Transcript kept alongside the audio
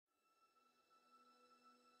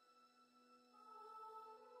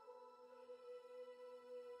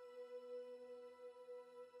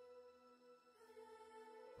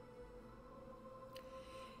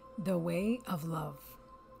The way of love.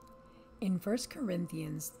 In 1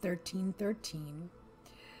 Corinthians 13:13,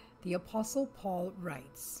 the Apostle Paul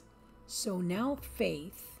writes, "So now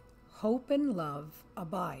faith, hope, and love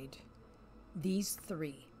abide, these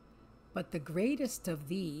three, but the greatest of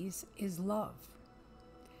these is love."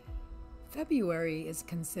 February is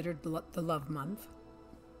considered the love month.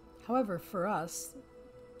 However, for us,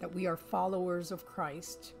 that we are followers of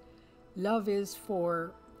Christ, love is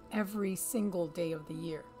for every single day of the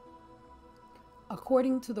year.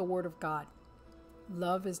 According to the Word of God,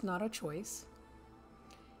 love is not a choice.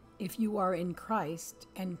 If you are in Christ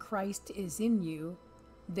and Christ is in you,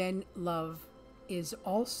 then love is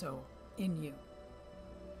also in you.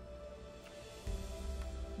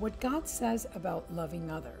 What God says about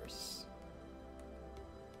loving others,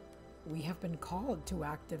 we have been called to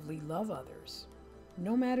actively love others,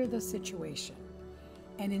 no matter the situation.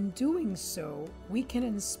 And in doing so, we can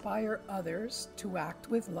inspire others to act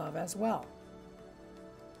with love as well.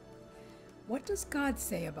 What does God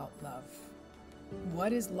say about love?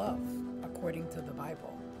 What is love according to the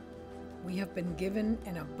Bible? We have been given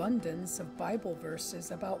an abundance of Bible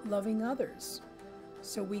verses about loving others,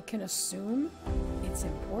 so we can assume it's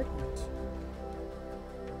important.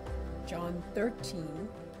 John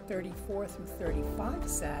 13:34-35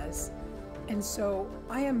 says, "And so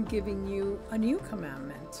I am giving you a new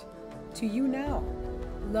commandment to you now.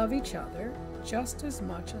 Love each other just as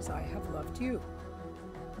much as I have loved you.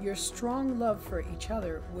 Your strong love for each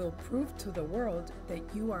other will prove to the world that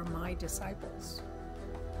you are my disciples."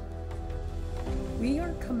 We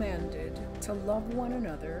are commanded to love one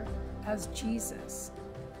another as Jesus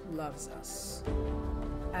loves us,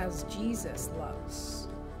 as Jesus loves.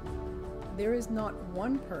 There is not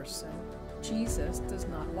one person Jesus does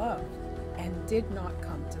not love and did not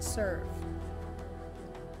come to serve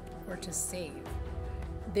or to save.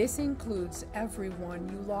 This includes everyone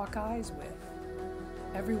you lock eyes with,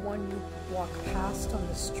 everyone you walk past on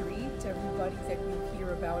the street, everybody that you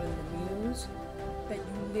hear about in the news, that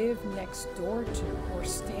you live next door to, or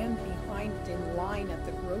stand behind in line at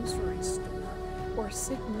the grocery store, or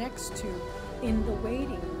sit next to in the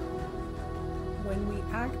waiting room. When we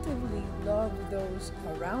actively love those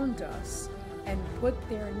around us and put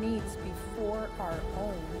their needs before our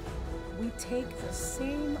own, we take the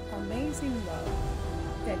same amazing love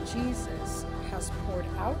that Jesus has poured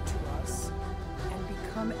out to us and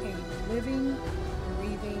become a living,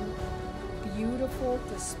 breathing, beautiful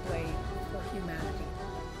display for humanity.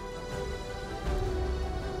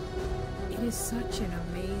 It is such an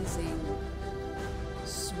amazing,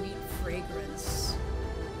 sweet fragrance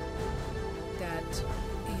that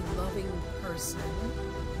a loving person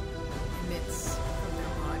emits from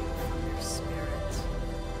their body, from their spirit.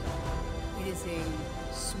 It is a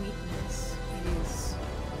sweetness, it is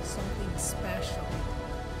something special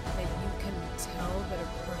that you can tell that a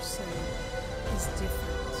person is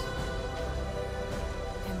different.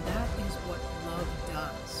 And that is what love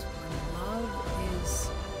does. When love is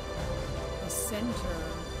the center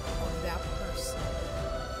of that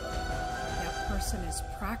person is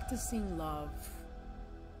practicing love,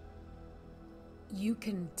 you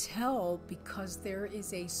can tell because there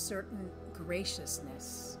is a certain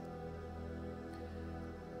graciousness.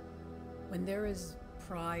 When there is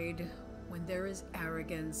pride, when there is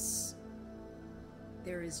arrogance,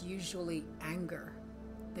 there is usually anger.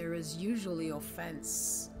 There is usually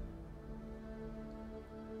offense.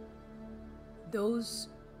 Those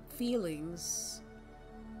feelings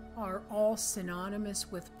are all synonymous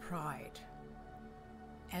with pride.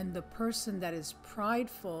 And the person that is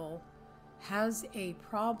prideful has a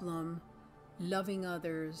problem loving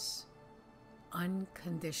others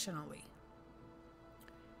unconditionally.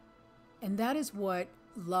 And that is what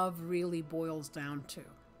love really boils down to.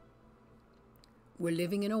 We're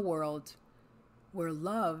living in a world where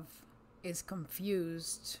love is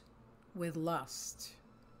confused with lust.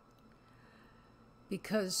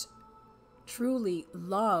 Because truly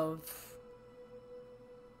love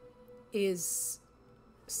is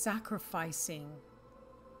sacrificing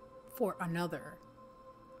for another.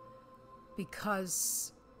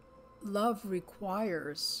 Because love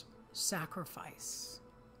requires sacrifice.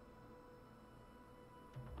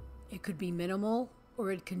 It could be minimal or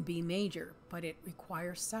it can be major, but it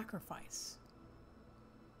requires sacrifice.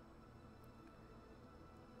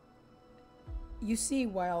 You see,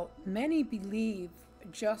 while many believe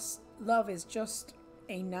love is just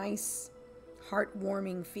a nice,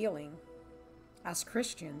 heartwarming feeling, as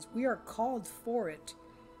Christians, we are called for it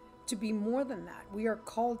to be more than that. We are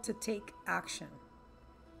called to take action.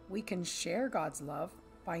 We can share God's love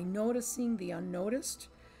by noticing the unnoticed,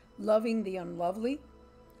 loving the unlovely,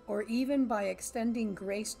 or even by extending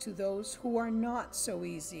grace to those who are not so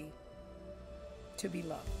easy to be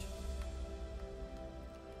loved.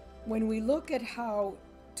 When we look at how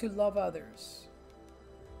to love others,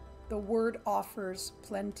 the Word offers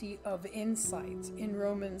plenty of insight. In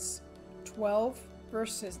Romans 12,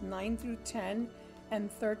 verses 9 through 10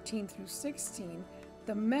 and 13 through 16,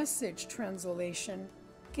 the Message translation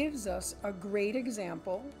gives us a great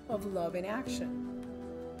example of love in action.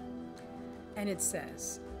 And it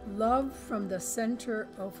says, love from the center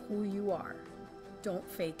of who you are. Don't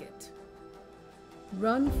fake it.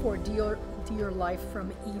 Run for dear life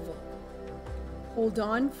from evil. Hold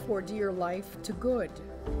on for dear life to good.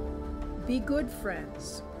 Be good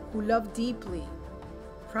friends who love deeply.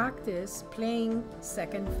 Practice playing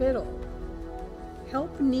second fiddle.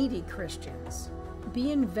 Help needy Christians.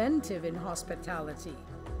 Be inventive in hospitality.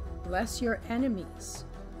 Bless your enemies.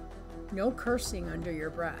 No cursing under your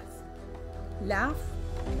breath. Laugh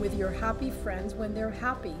with your happy friends when they're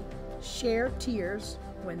happy. Share tears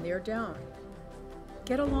when they're down.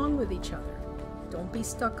 Get along with each other. Don't be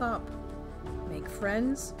stuck up. Make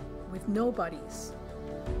friends with nobodies.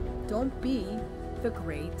 Don't be the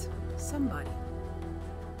great somebody.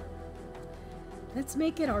 Let's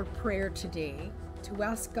make it our prayer today to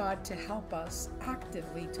ask God to help us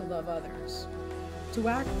actively to love others, to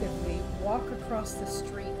actively walk across the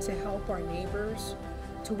street to help our neighbors,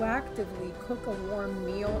 to actively cook a warm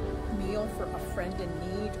meal for a friend in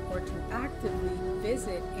need, or to actively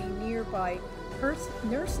visit a nearby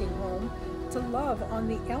nursing home to love on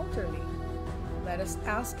the elderly. Let us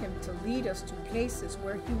ask Him to lead us to places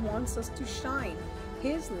where He wants us to shine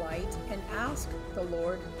His light, and ask the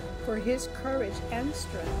Lord for His courage and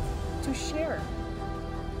strength to share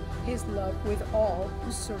His love with all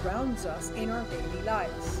who surrounds us in our daily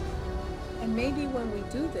lives. And maybe when we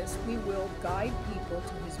do this, we will guide people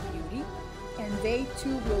to His beauty, and they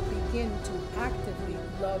too will begin to actively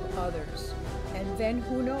love others. And then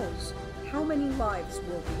who knows how many lives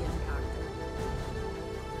will be impacted.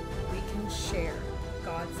 We can share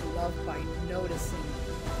God's love by noticing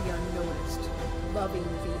the unnoticed, loving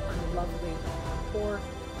the unlovely, or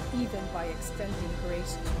even by extending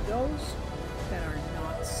grace to those that are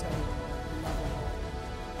not so lovable.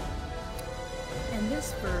 And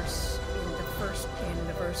this verse, in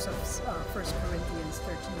the verse of 1 Corinthians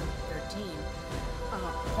 13:13,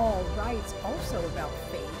 Paul writes also about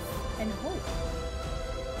faith and hope.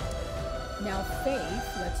 Now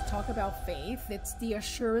faith, let's talk about faith. It's the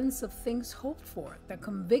assurance of things hoped for, the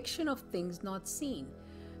conviction of things not seen.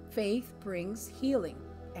 Faith brings healing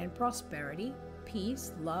and prosperity,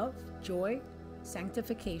 peace, love, joy,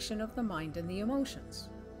 sanctification of the mind and the emotions.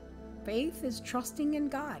 Faith is trusting in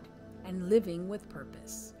God and living with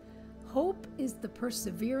purpose. Hope is the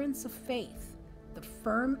perseverance of faith, the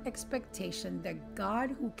firm expectation that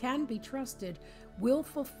God, who can be trusted, will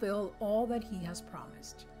fulfill all that He has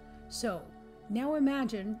promised. So, now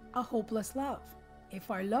imagine a hopeless love. If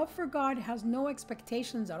our love for God has no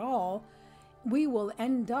expectations at all, we will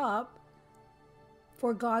end up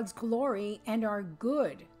for God's glory and our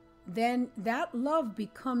good. Then that love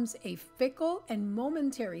becomes a fickle and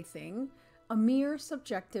momentary thing, a mere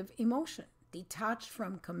subjective emotion, detached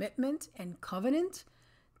from commitment and covenant,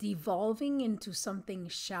 devolving into something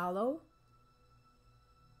shallow,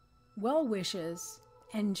 well wishes,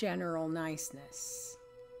 and general niceness.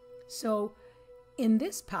 So, in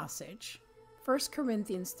this passage, 1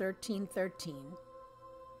 Corinthians 13:13,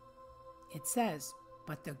 it says,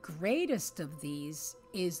 "But the greatest of these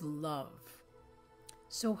is love."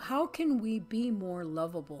 So how can we be more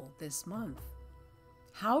lovable this month?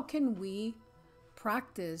 How can we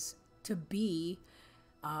practice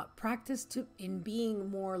in being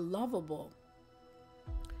more lovable?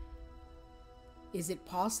 Is it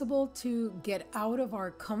possible to get out of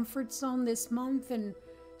our comfort zone this month and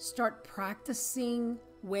start practicing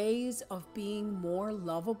ways of being more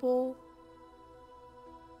lovable?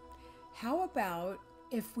 How about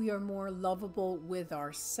if we are more lovable with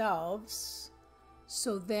ourselves,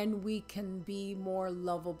 so then we can be more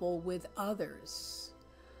lovable with others?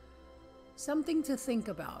 Something to think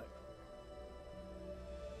about.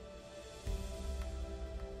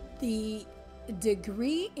 The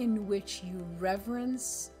degree in which you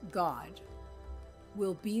reverence God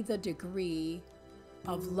will be the degree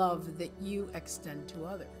of love that you extend to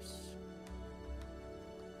others.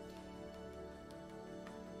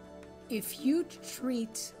 If you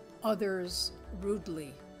treat others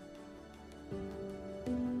rudely,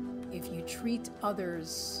 if you treat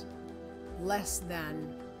others less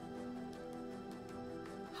than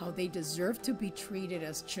how they deserve to be treated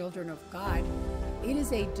as children of God, it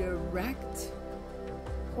is a direct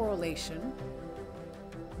correlation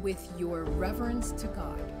with your reverence to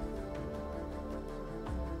God.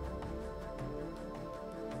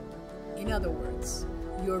 In other words,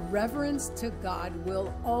 your reverence to God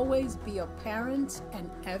will always be apparent and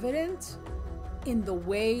evident in the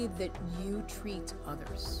way that you treat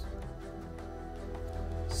others.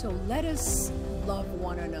 So let us love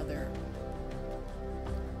one another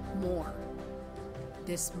more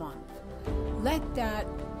this month. Let that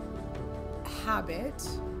habit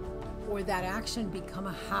or that action become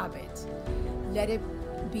a habit. Let it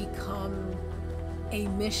become a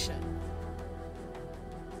mission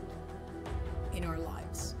in our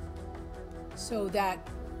lives, so that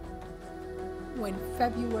when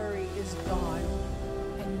February is gone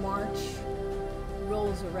and March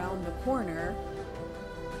rolls around the corner,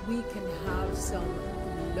 we can have some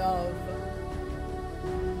love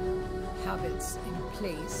habits in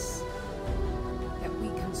place, that we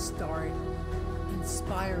can start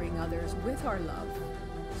inspiring others with our love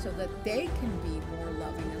so that they can be more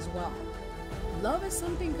loving as well. Love is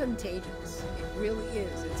something contagious. It really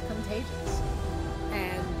is. It's contagious.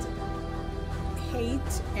 And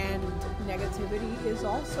hate and negativity is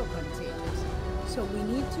also contagious. So we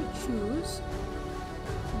need to choose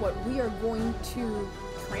what we are going to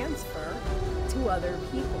transfer to other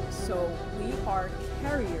people. So we are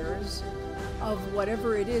carriers of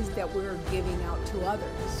whatever it is that we're giving out to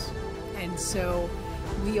others. And so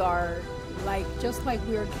we are just like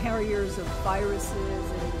we are carriers of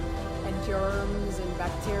viruses and germs and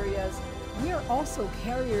bacteria, we are also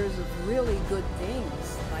carriers of really good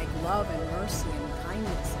things like love and mercy and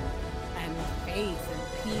kindness and faith and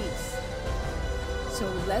peace.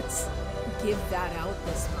 So let's give that out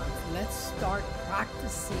this month. Let's start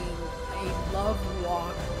practicing a love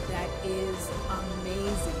walk that is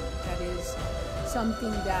amazing, that is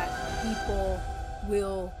something that people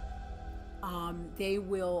will they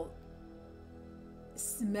will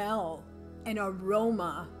smell an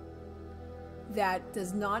aroma that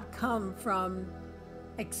does not come from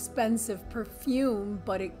expensive perfume,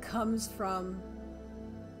 but it comes from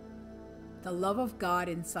the love of God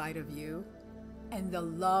inside of you and the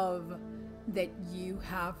love that you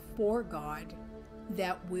have for God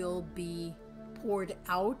that will be poured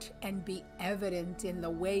out and be evident in the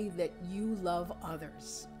way that you love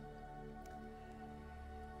others.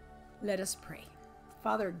 Let us pray.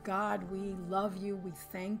 Father God, we love you, we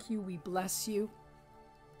thank you, we bless you.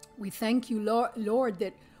 We thank you, Lord,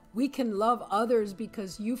 that we can love others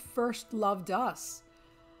because you first loved us.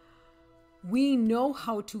 We know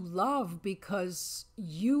how to love because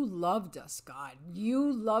you loved us, God.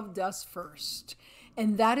 You loved us first.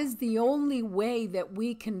 And that is the only way that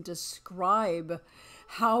we can describe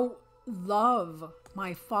how love,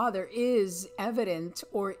 my Father, is evident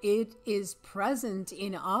or it is present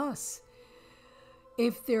in us.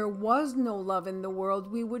 If there was no love in the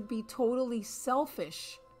world, we would be totally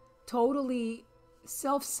selfish, totally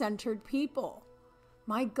self-centered people.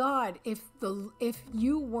 My God, if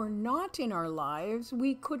you were not in our lives,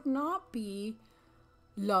 we could not be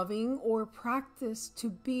loving or practice to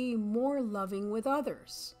be more loving with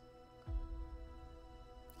others.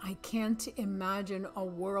 I can't imagine a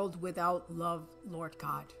world without love, Lord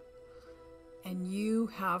God. And you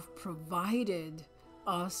have provided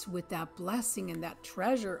us with that blessing and that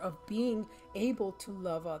treasure of being able to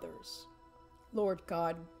love others. Lord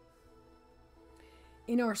God,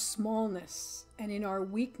 in our smallness and in our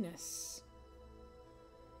weakness,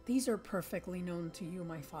 these are perfectly known to you,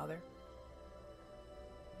 my Father.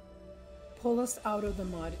 Pull us out of the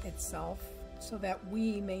mud itself so that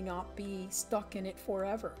we may not be stuck in it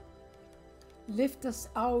forever. Lift us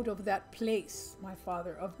out of that place, my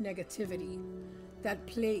Father, of negativity, that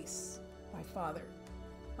place, my Father,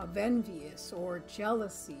 of envious or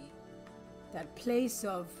jealousy, that place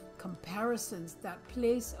of comparisons, that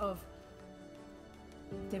place of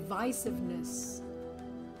divisiveness,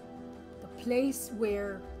 the place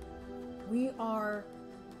where we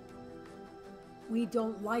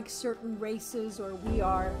don't like certain races or we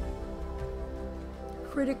are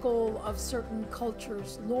critical of certain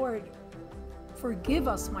cultures. Lord, forgive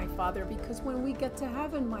us, my Father, because when we get to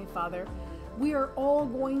heaven, my Father, we are all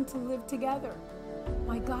going to live together.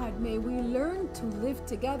 My God, may we learn to live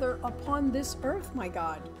together upon this earth, my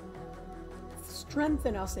God.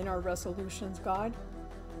 Strengthen us in our resolutions, God.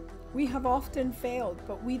 We have often failed,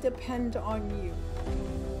 but we depend on you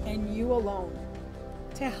and you alone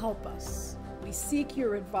to help us. We seek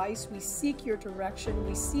your advice, we seek your direction,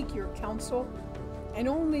 we seek your counsel, and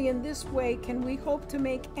only in this way can we hope to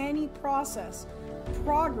make any progress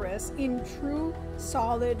in true,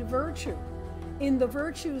 solid virtue, in the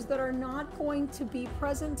virtues that are not going to be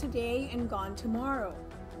present today and gone tomorrow,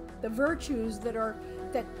 the virtues that are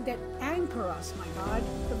that anchor us, my God.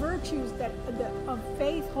 The virtues of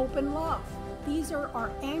faith, hope, and love. These are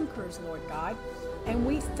our anchors, Lord God. And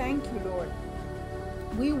we thank you, Lord.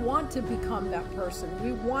 We want to become that person.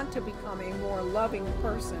 We want to become a more loving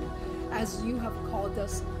person as you have called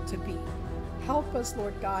us to be. Help us,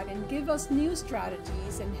 Lord God, and give us new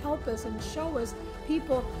strategies, and help us and show us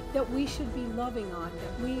people that we should be loving on,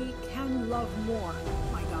 that we can love more,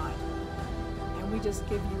 my God. And we just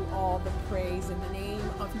give you all the praise in the name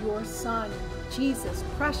of your Son, Jesus,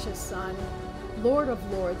 precious Son, Lord of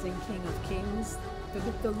Lords and King of Kings,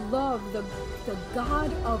 the love, the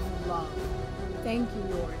God of love. Thank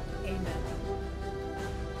you, Lord. Amen.